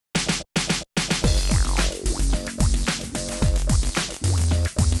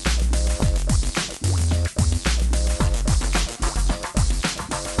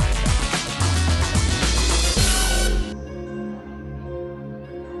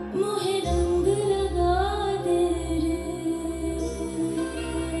मोहे रंग लगा दे रे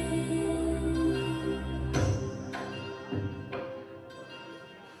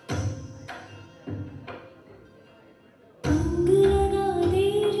रंग लगा दे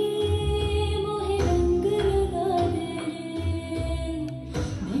रे मोहे रंग लगा दे रे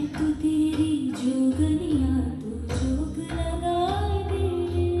मैं तो तेरी जोगनिया तू जोग लगा दे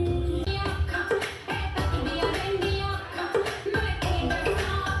रे आँखा ऐ तकदिया रंगिया मैं तेरे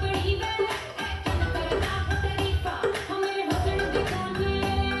सापड़ी वे करना तरीफा हमें हसन दे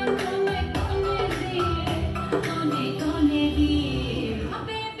कोने कोने दी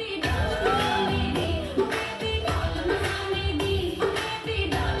बेबी डालने दी बेबी डाल मसाने दी बेबी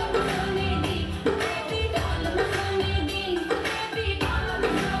डाल मसाने दी बेबी डाल मसाने दी बेबी डाल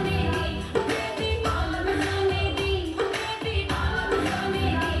मसाने दी बेबी डाल मसाने दी बेबी डाल मसाने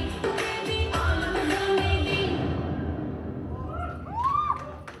दी बेबी डाल मसाने दी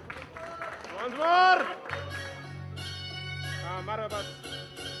Once more. मारो बस.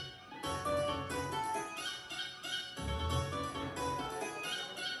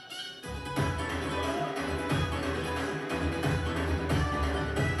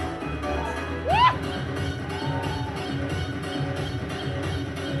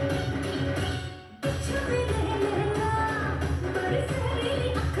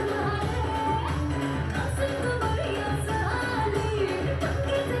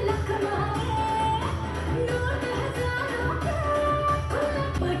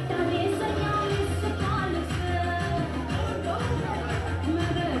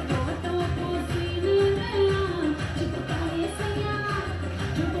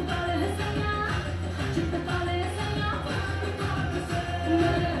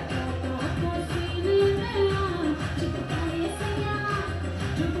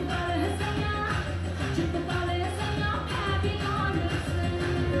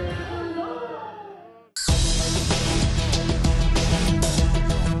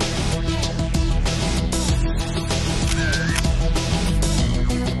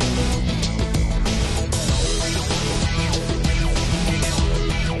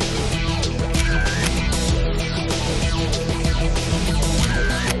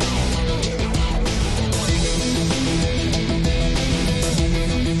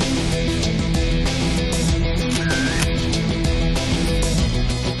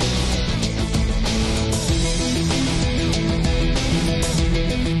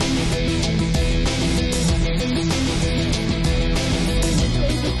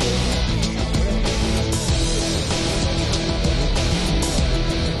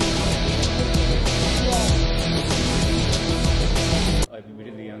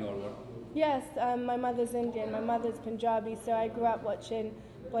 Yes, my mother's Indian, my mother's Punjabi, so I grew up watching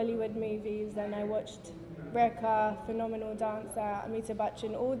Bollywood movies and I watched Rekha, phenomenal dancer, Amitabh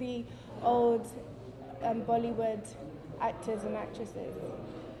Bachchan, all the old Bollywood actors and actresses.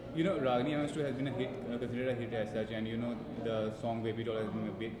 You know, Ragini Amastu has been a hit, considered a hit as such, and you know, the song Baby Doll has been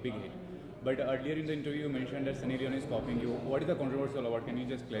a big hit. But earlier in the interview, you mentioned that Sunny Leone is copying you. What is the controversial about? Can you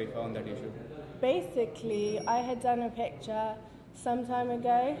just clarify on that issue? Basically, I had done a picture some time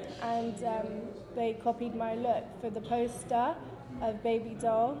ago and they copied my look for the poster of Baby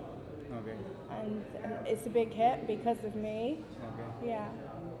Doll. Okay. And it's a big hit because of me. Okay. Yeah.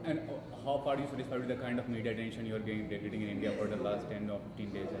 And how far are you satisfied with the kind of media attention you're getting in India for the last 10 or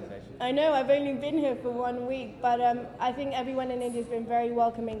 15 days as such? I know, I've only been here for 1 week, but I think everyone in India has been very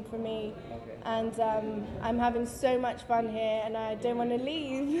welcoming for me. Okay. And I'm having so much fun here and I don't want to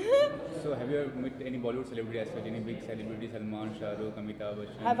leave. So have you ever met any Bollywood celebrity as such? Any big celebrity, Salman, Shah Rukh, Amitabh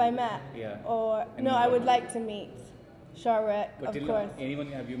Bachchan? Have I met? Yeah. Or Any no, I would Bollywood? like to meet Shah Rukh, But of till course. now, anyone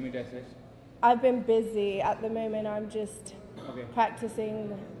have you met as such? I've been busy at the moment. I'm just Okay.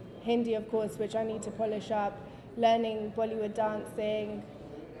 practicing Hindi, of course, which I need to polish up, learning Bollywood dancing,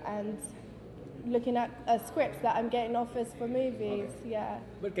 and looking at scripts that I'm getting offers for movies. Okay. Yeah.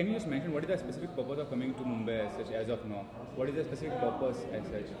 But can you just mention what is the specific purpose of coming to Mumbai as such as of now? What is the specific purpose as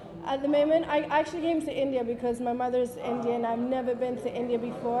such? At the moment, I actually came to India because my mother's Indian. I've never been to India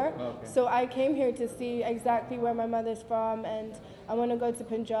before. Okay. So I came here to see exactly where my mother's from, and I want to go to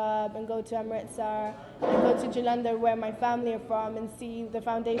Punjab and go to Amritsar and go to Jalandhar where my family are from and see the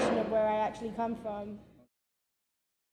foundation of where I actually come from.